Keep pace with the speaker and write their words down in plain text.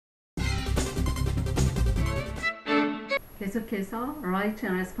계속해서 Rights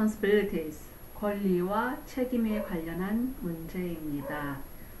and Responsibilities, 권리와 책임에 관련한 문제입니다.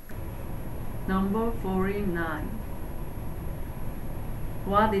 Number 49.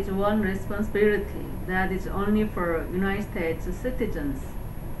 What is one responsibility that is only for United States citizens?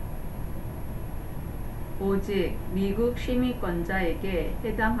 오직 미국 시민권자에게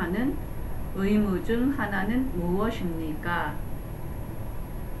해당하는 의무 중 하나는 무엇입니까?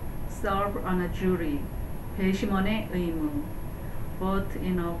 Serve on a jury, 배심원의 의무. Vote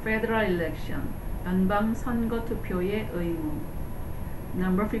in a federal election, 연방 선거 투표의 의무.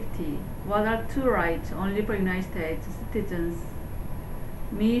 Number 50. What are two rights only for United States citizens?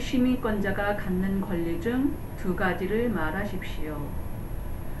 미 시민권자가 갖는 권리 중 두 가지를 말하십시오.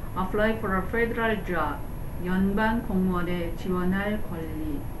 Apply for a federal job, 연방 공무원에 지원할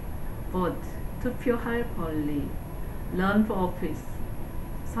권리. Vote, 투표할 권리. Run for office,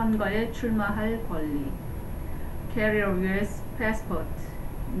 선거에 출마할 권리. Carry a US passport,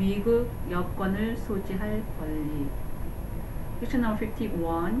 미국 여권을 소지할 권리. Question number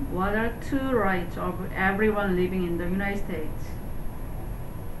 51. What are two rights of everyone living in the United States?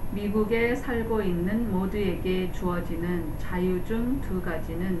 미국에 살고 있는 모두에게 주어지는 자유 중 두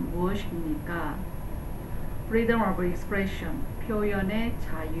가지는 무엇입니까? Freedom of expression, 표현의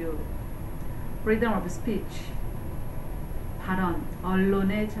자유. Freedom of speech, 발언,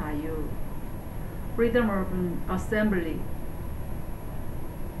 언론의 자유. Freedom of assembly,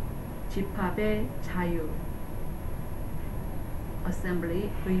 집합의 자유. Assembly,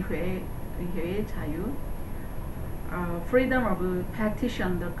 의회의 자유. Freedom of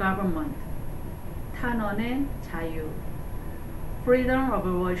petition the government, 탄원의 자유. Freedom of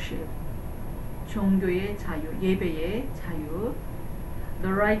worship, 종교의 자유, 예배의 자유.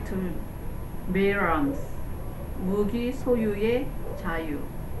 The right to bear arms, 무기 소유의 자유.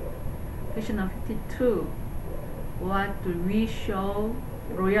 Question number 52. What do we show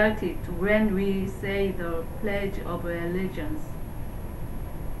loyalty to when we say the Pledge of Allegiance?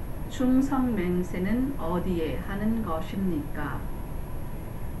 충성 맹세는 어디에 하는 것입니까?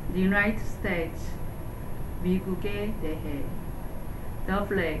 The United States, 미국에 대해. The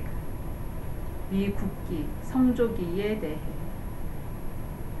flag, 미 국기, 성조기에 대해.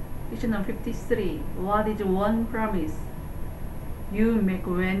 Question number 53. What is one promise you make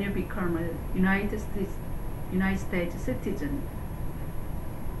when you become a United States citizen?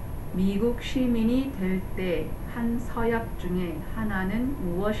 미국 시민이 될 때 한 서약 중에 하나는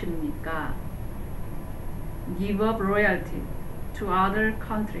무엇입니까? Give up loyalty to other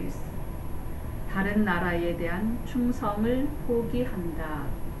countries, 다른 나라에 대한 충성을 포기한다.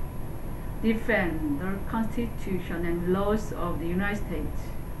 Defend the Constitution and laws of the United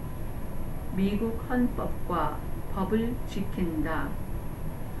States, 미국 헌법과 법을 지킨다.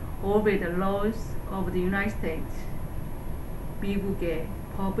 Obey the laws of the United States, 미국의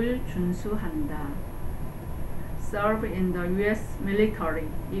법을 준수한다. Serve in the U.S. military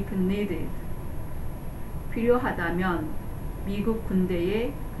if needed, 필요하다면 미국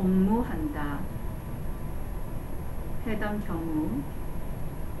군대에 복무한다. 해당 경우.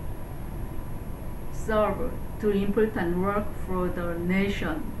 Serve do important work for the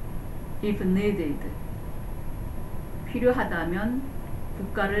nation if needed, 필요하다면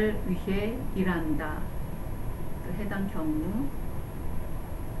국가를 위해 일한다. 해당 경우.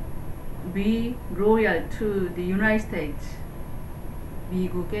 Be loyal to the United States,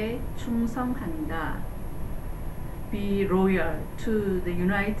 미국에 충성한다. Be loyal to the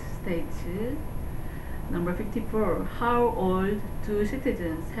United States. Number 54. How old do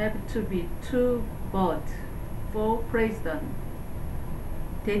citizens have to be to vote for president?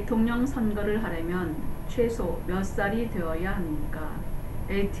 대통령 선거를 하려면 최소 몇 살이 되어야 합니까?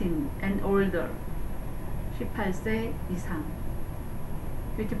 18 and older, 18세 이상.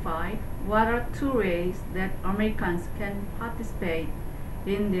 55. What are two ways that Americans can participate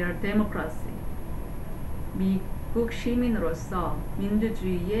in their democracy? 미국 시민으로서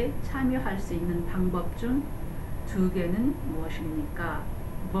민주주의에 참여할 수 있는 방법 중 두 개는 무엇입니까?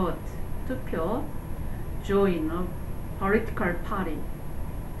 Vote, 투표. Join a political party,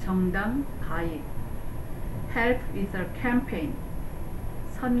 정당 가입. Help with a campaign,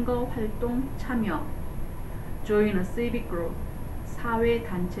 선거 활동 참여. Join a civic group, 사회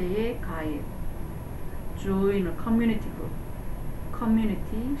단체에 가입. Join a community group,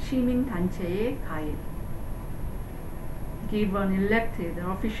 커뮤니티 시민 단체에 가입. Give an elected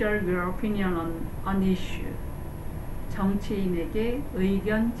official your opinion on an issue, 정치인에게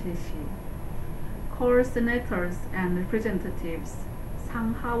의견 제시. Call senators and representatives,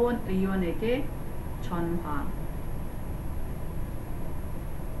 상하원 의원에게 전화.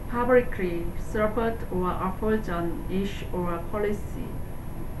 publicly support or oppose an issue or policy.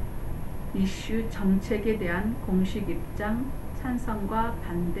 이슈 정책에 대한 공식 입장, 찬성과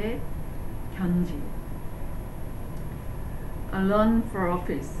반대, 견지. run for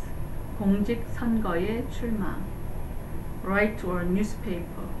office, 공직 선거에 출마. write to a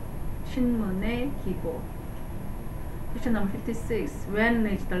newspaper, 신문에 기고. Question number 56. When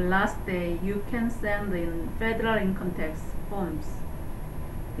is the last day you can send in federal income tax forms?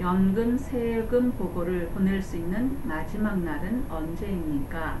 연금 세금 보고를 보낼 수 있는 마지막 날은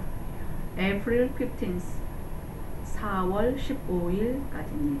언제입니까? April 15th, 4월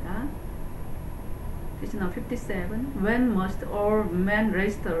 15일까지입니다. Question number 57. When must all men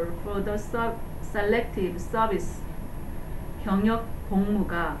register for the selective service? 병역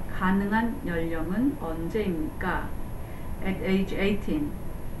복무가 가능한 연령은 언제입니까? At age 18,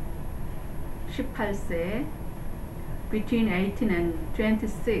 18세, between 18 and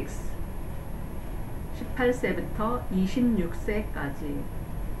 26, 18세부터 26세까지.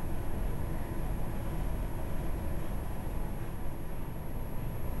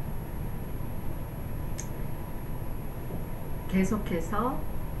 계속해서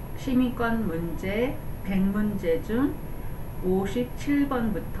시민권 문제 100문제 중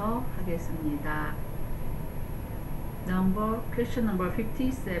 57번부터 하겠습니다. Question number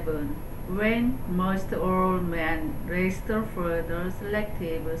 57. When must all men register for the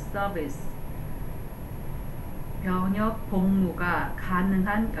selective service? 병역 복무가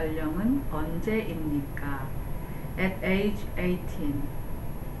가능한 연령은 언제입니까? At age 18,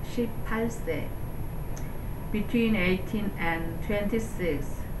 18세. Between 18 and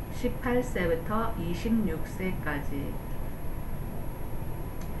 26, 18세부터 26세까지.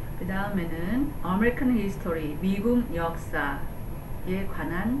 그 다음에는 American History, 미국 역사에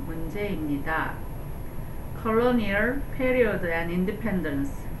관한 문제입니다. Colonial Period and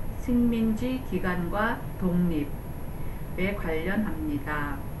Independence, 식민지 기간과 독립에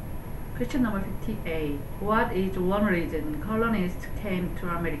관련합니다. Question number 58. What is one reason colonists came to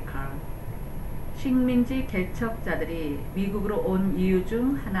America? 식민지 개척자들이 미국으로 온 이유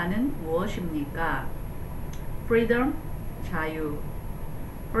중 하나는 무엇입니까? Freedom, 자유.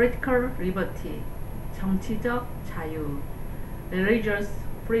 Political liberty, 정치적 자유. Religious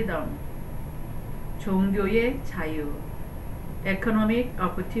freedom, 종교의 자유. Economic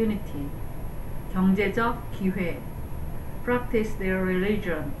opportunity, 경제적 기회. Practice their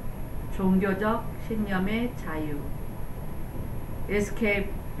religion, 종교적 신념의 자유. Escape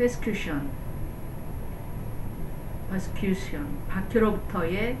persecution,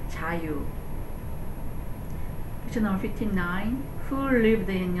 박해로부터의 자유. Question number 59. Who lived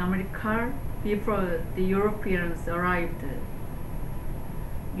in America before the Europeans arrived?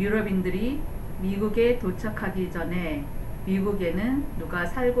 유럽인들이 미국에 도착하기 전에 미국에는 누가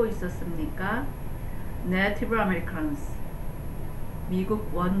살고 있었습니까? Native Americans,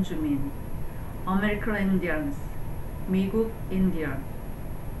 미국 원주민. American Indians, 미국 인디언.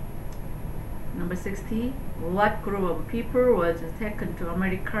 Number 60. What group of people was taken to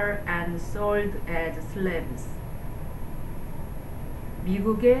America and sold as slaves?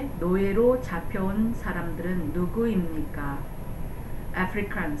 미국에 노예로 잡혀온 사람들은 누구입니까?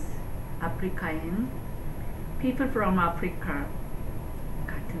 Africans, 아프리카인. People from Africa,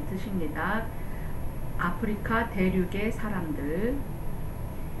 같은 뜻입니다. 아프리카 대륙의 사람들.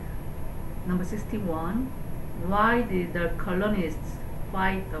 Number 61. Why did the colonists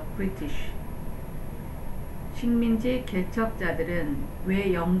fight the British? 식민지 개척자들은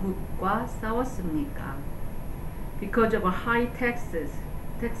왜 영국과 싸웠습니까? Because of high taxes,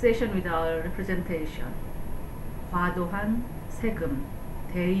 taxation without representation. 과도한 세금,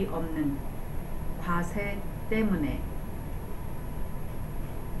 대의 없는 과세 때문에.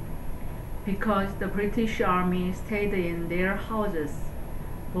 Because the British Army stayed in their houses,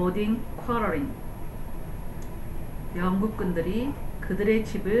 boarding, quartering. 영국군들이 그들의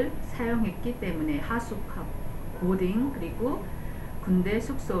집을 사용했기 때문에 하숙하고, 보딩, 그리고 군대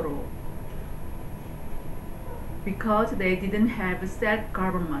숙소로. Because they didn't have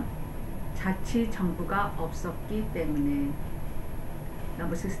self-government, 자치 정부가 없었기 때문에.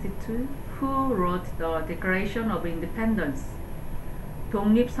 Number 62. Who wrote the Declaration of Independence?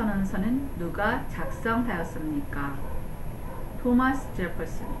 독립선언서는 누가 작성하였습니까? Thomas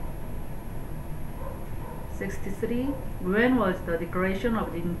Jefferson. 63. When was the Declaration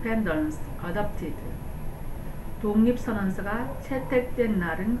of Independence adopted? 독립선언서가 채택된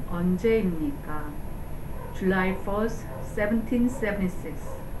날은 언제입니까? July 1st, 1776.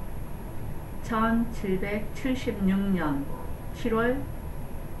 1776년 7월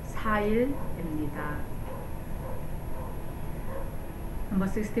 4일입니다. Number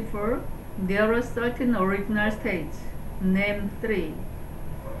 64. There are certain original states. Name 3.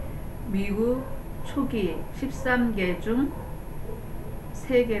 미국 초기 13개 중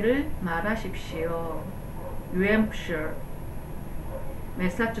 3개를 말하십시오. New Hampshire,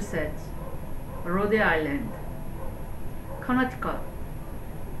 Massachusetts, Rhode Island, Connecticut,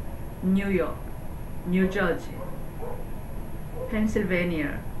 New York, New Jersey,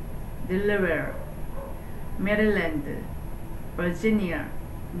 Pennsylvania, Delaware, Maryland, Virginia,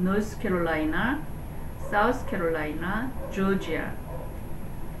 North Carolina, South Carolina, Georgia.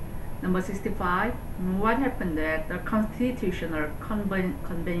 Number 65. What happened at the Constitutional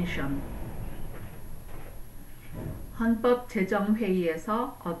Convention?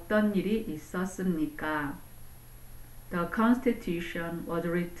 헌법제정회의에서 어떤 일이 있었습니까? The Constitution was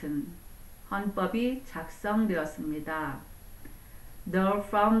written. 헌법이 작성되었습니다. The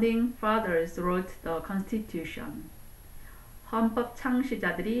founding fathers wrote the Constitution. 헌법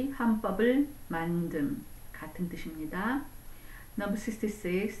창시자들이 헌법을 만듦. 같은 뜻입니다. Number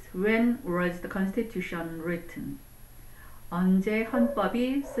 66. When was the Constitution written? 언제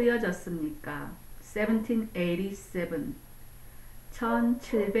헌법이 쓰여졌습니까? 1787.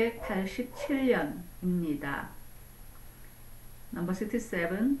 1787년입니다. Number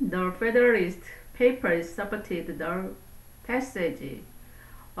 67. The Federalist Papers supported the passage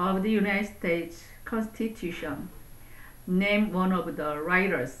of the United States Constitution. Name one of the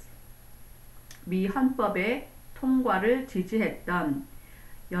writers. 미 헌법의 통과를 지지했던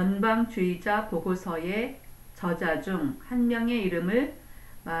연방주의자 보고서의 저자 중 한 명의 이름을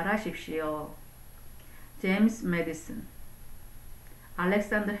말하십시오. 제임스 메디슨,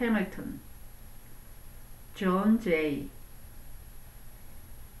 알렉산더 해밀턴, 존 제이,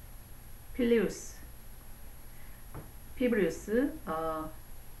 피브리우스,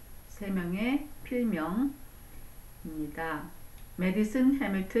 3명의 필명입니다. 메디슨,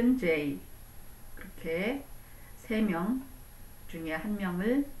 해밀턴, 제이. 그렇게 3명 중에 한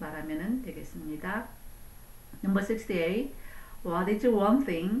명을 말하면 되겠습니다. Number 68. What is one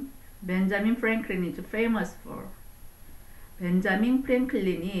thing Benjamin Franklin is famous for? 벤자민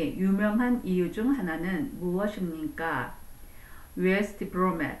프랭클린이 유명한 이유 중 하나는 무엇입니까? US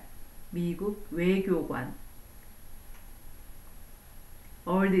diplomat, 미국 외교관.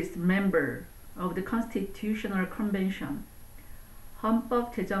 Oldest member of the Constitutional Convention,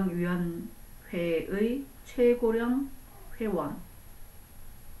 헌법제정위원회의 최고령 회원.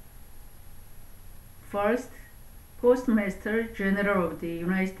 First Postmaster General of the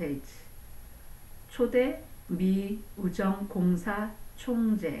United States, 초대 미 우정공사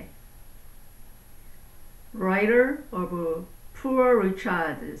총재. Writer of Poor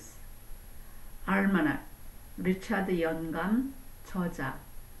Richard's Almanac, 리차드 연감 저자.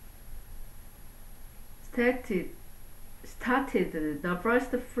 Started the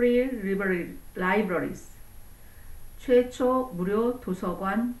first free libraries, 최초 무료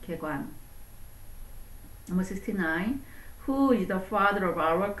도서관 개관. Number 69. Who is the father of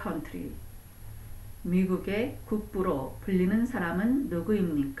our country? 미국의 국부로 불리는 사람은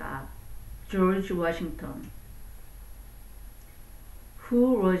누구입니까? George Washington.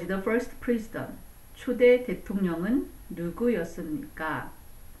 Who was the first president? 초대 대통령은 누구였습니까?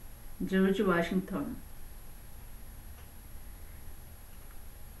 George Washington.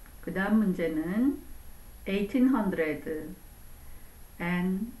 그 다음 문제는 1800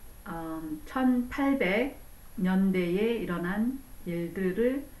 and 1800년대에 일어난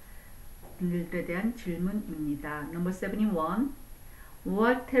일들에 대한 질문입니다. Number 71.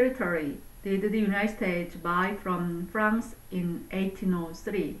 What territory did the United States buy from France in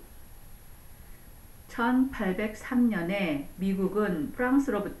 1803? 1803년에 미국은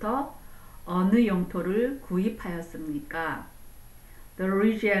프랑스로부터 어느 영토를 구입하였습니까? The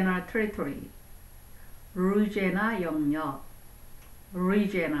Louisiana Territory, 루이지애나 영역.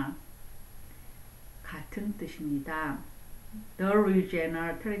 Louisiana, 같은 뜻입니다. The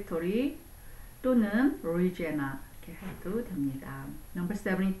Louisiana Territory 또는 Louisiana 이렇게 해도 됩니다. Number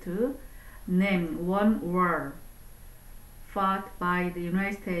 72. Name one war fought by the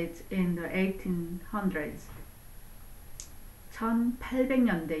United States in the 1800s.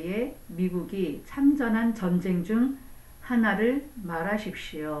 1800년대에 미국이 참전한 전쟁 중 하나를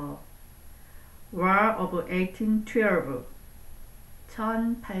말하십시오. War of 1812.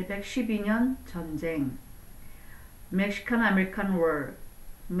 1812년 전쟁. Mexican-American War,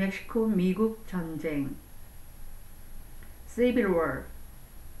 멕시코 미국 전쟁. Civil War,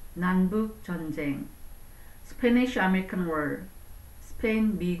 남북 전쟁. Spanish-American War,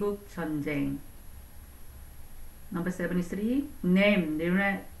 스페인 미국 전쟁. Number 73. Name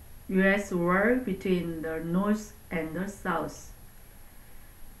the US war between the North and the South.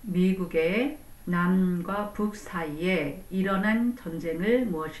 미국의 남과 북 사이에 일어난 전쟁을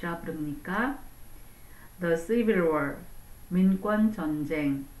무엇이라 부릅니까? The Civil War, 민권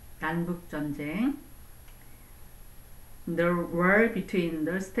전쟁, 남북 전쟁. The war between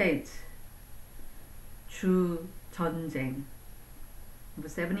the states, 주 전쟁. Number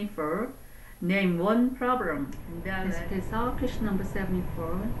 74. Name one problem that 계속해서 question number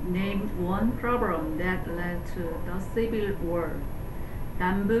 74. Name one problem that led to the Civil War.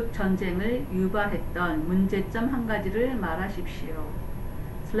 남북 전쟁을 유발했던 문제점 한 가지를 말하십시오.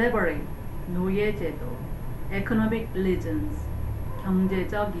 Slavery, 노예제도. Economic reasons,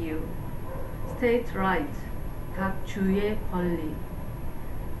 경제적 이유. State right, 각 주의 권리.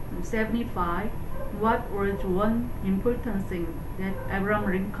 75. What was one important thing that Abraham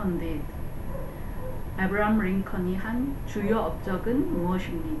Lincoln did? 아브라함 링컨이 한 주요 업적은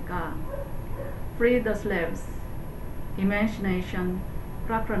무엇입니까? Free the slaves, Emancipation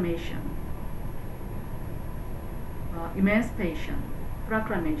Proclamation, Emancipation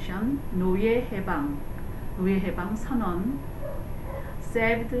Proclamation, 노예 해방 선언.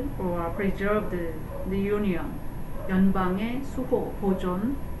 Saved or preserved the Union, 연방의 수호,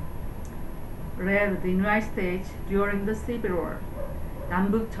 보존. Led the United States during the Civil War,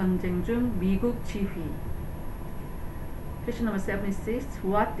 남북 전쟁 중 미국 지휘. Question number 76.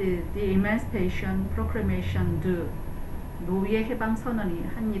 What did the Emancipation Proclamation do? 노예 해방 선언이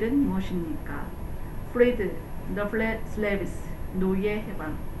한 일은 무엇입니까? Freed the slaves, 노예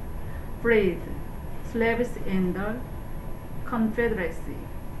해방. Freed slaves in the Confederacy,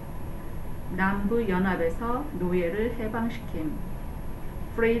 남부 연합에서 노예를 해방시킴.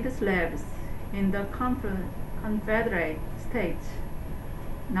 Freed slaves in the Confederate States,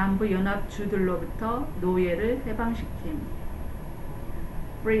 남부 연합 주들로부터 노예를 해방시킴.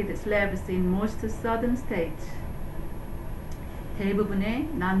 Freed slaves in most southern states, 대부분의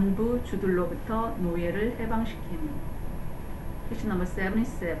남부 주들로부터 노예를 해방시킴. Question number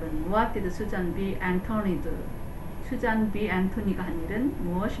 77. What did Susan B. Anthony do? 수잔 B. 앤토니가 한 일은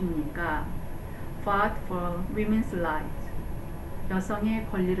무엇입니까? Fought for women's rights, 여성의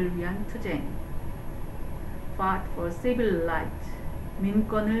권리를 위한 투쟁. Fought for civil rights,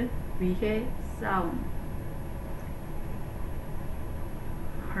 민권을 위해 싸움.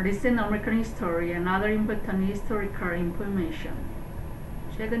 Recent American history and other important historical information,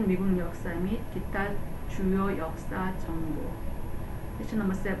 최근 미국 역사 및 기타 주요 역사 정보. Question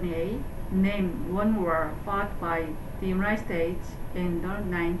number 78. Name one war fought by the United States in the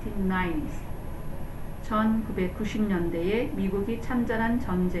 1990s. 1990년대에 미국이 참전한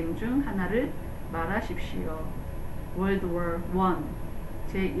전쟁 중 하나를 말하십시오. World War I,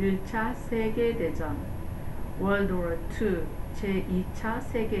 제1차 세계대전. World War II, 제2차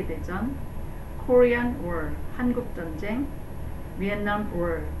세계대전. Korean War, 한국전쟁. Vietnam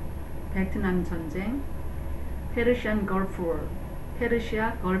War, 베트남 전쟁. Persian Gulf War,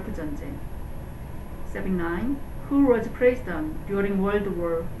 페르시아 걸프 전쟁. 79. Who was president during World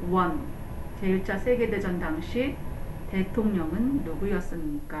War I? 제1차 세계대전 당시 대통령은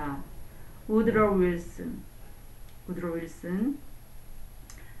누구였습니까? 우드로 윌슨.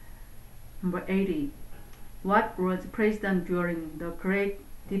 Number 80. What was president during the Great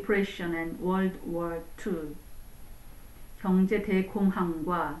Depression and World War II? 경제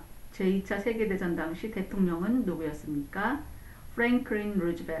대공황과 제2차 세계대전 당시 대통령은 누구였습니까? Franklin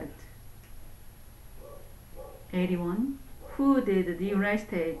Roosevelt. 81. Who did the United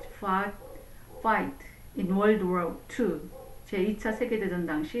States fight in World War II? 제2차 세계대전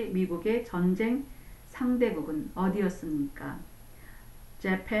당시 미국의 전쟁 상대국은 어디였습니까?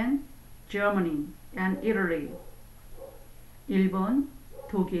 Japan, Germany, and Italy. 일본,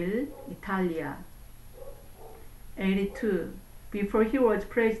 독일, 이탈리아. 82. Before he was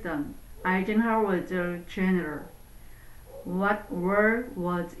president, Eisenhower was a general. What war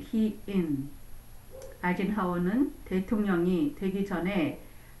was he in? 아이젠하워는 대통령이 되기 전에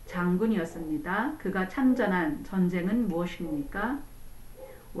장군이었습니다. 그가 참전한 전쟁은 무엇입니까?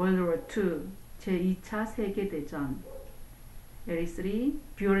 World War II, 제2차 세계대전. 83.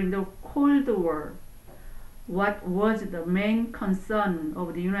 During the Cold War, what was the main concern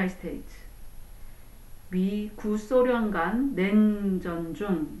of the United States? 미 구소련 간 냉전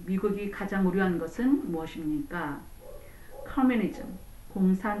중 미국이 가장 우려한 것은 무엇입니까? Communism,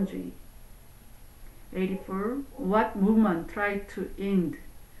 공산주의. 84. What movement tried to end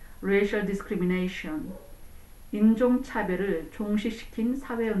racial discrimination? 인종차별을 종식시킨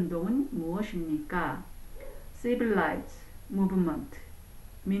사회운동은 무엇입니까? Civil Rights Movement,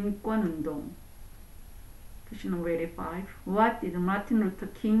 민권운동. Question number 85. What did Martin Luther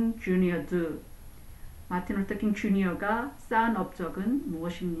King Jr. do? 마틴 루터 킹 주니어가 쌓은 업적은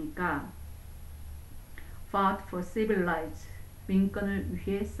무엇입니까? Fought for civil rights, 민권을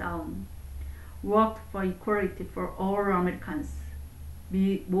위해 싸움. Worked for equality for all Americans,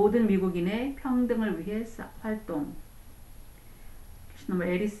 모든 미국인의 평등을 위해 활동. Question number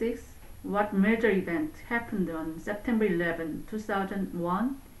 86. What major event happened on September 11,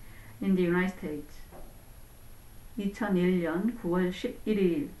 2001 in the United States? 2001년 9월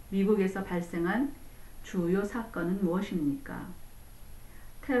 11일 미국에서 발생한 주요 사건은 무엇입니까?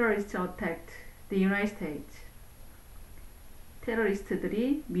 Terrorists attacked the United States.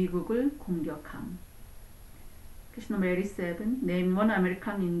 테러리스트들이 미국을 공격함. Question number 87. Name one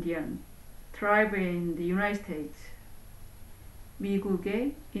American Indian tribe in the United States.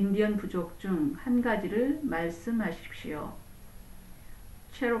 미국의 인디언 부족 중 한 가지를 말씀하십시오.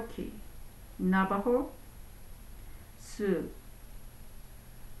 Cherokee, Navajo, Sioux,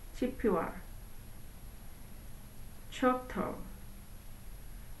 Chippewa, Choctaw,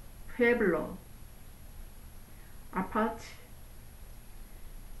 Pueblo, Apache,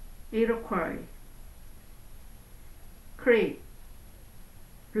 Iroquois, Creek,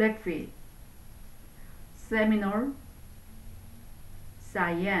 Blackfeet, Seminole,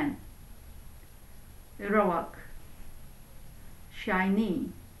 Cheyenne, Arawak, Shawnee,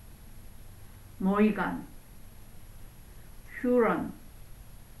 Mohegan, Huron,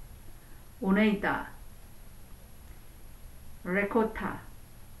 Oneida, Lakota,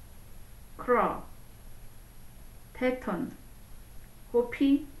 Crow, Teton,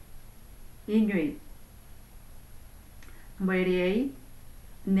 Hopi, Inuit. Number 88.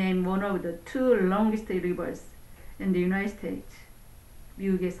 Name one of the two longest rivers in the United States.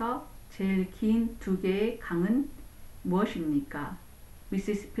 미국에서 제일 긴 두 개의 강은 무엇입니까?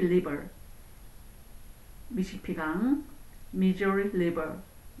 Mississippi River, 미시시피 강, Missouri River,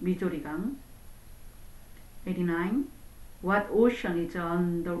 미조리 강. 89. What ocean is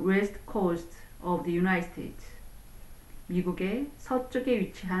on the west coast of the United States? 미국의 서쪽에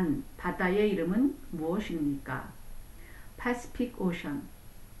위치한 바다의 이름은 무엇입니까? Pacific Ocean,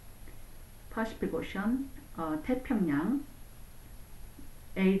 태평양.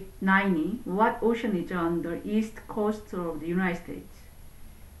 90. What ocean is on the east coast of the United States?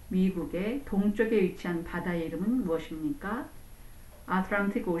 미국의 동쪽에 위치한 바다의 이름은 무엇입니까?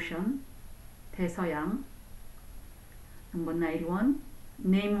 Atlantic Ocean, 대서양. Number 91.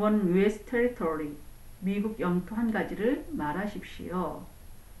 Name one U.S. territory. 미국 영토 한 가지를 말하십시오.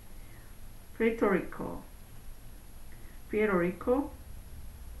 Puerto Rico,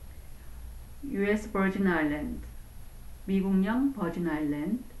 U.S. Virgin Island, 미국령 버진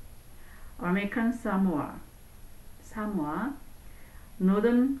아일랜드. American Samoa,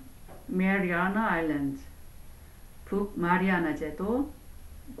 Northern Mariana Islands, 북마리아나 제도.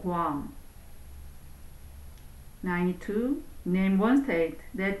 Guam. 92. Name one state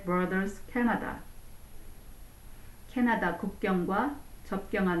that borders Canada. 캐나다 국경과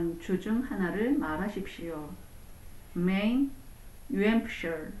접경한 주 중 하나를 말하십시오. Maine, New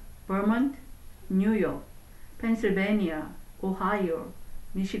Hampshire, Vermont, New York, Pennsylvania, Ohio,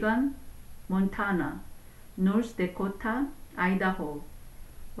 Michigan, Montana, North Dakota, Idaho,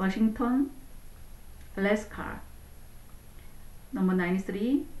 Washington, Alaska. Number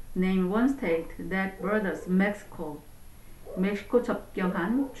 93. Name one state that borders Mexico. 멕시코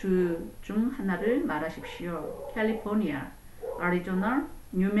접경한 주 중 하나를 말하십시오. California, Arizona,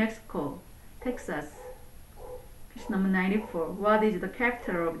 New Mexico, Texas. Question number 94. What is the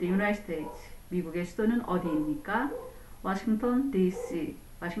capital of the United States? 미국의 수도는 어디입니까? Washington, D.C.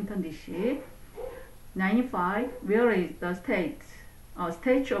 Washington, D.C. 95. Where is the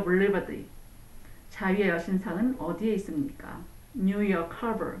Statue of Liberty? 자유의 여신상은 어디에 있습니까? New York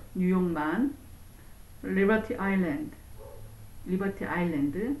Harbor, 뉴욕만. Liberty Island,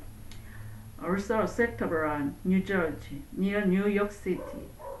 also a sector on New Jersey, near New York City,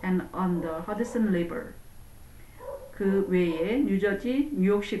 and on the Hudson River. 그 외에 뉴저지,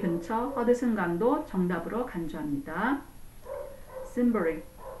 뉴욕시 근처 허드슨 강도 정답으로 간주합니다. Symbolic.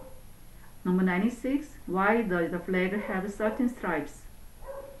 Number 96. Why does the flag have certain stripes?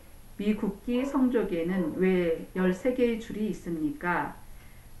 미 국기 성조기에는 왜 13개의 줄이 있습니까?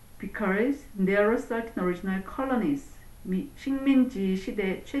 Because there are certain original colonies. 식민지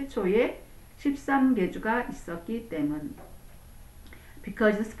시대 최초에 13개주가 있었기 때문.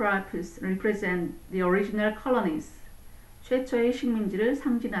 Because the stripes represent the original colonies. 최초의 식민지를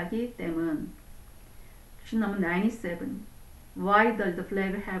상징하기 때문. Question number 97. Why does the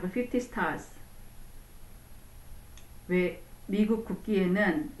flag have 50 stars? 왜 미국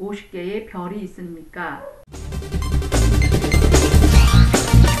국기에는 50개의 별이 있습니까?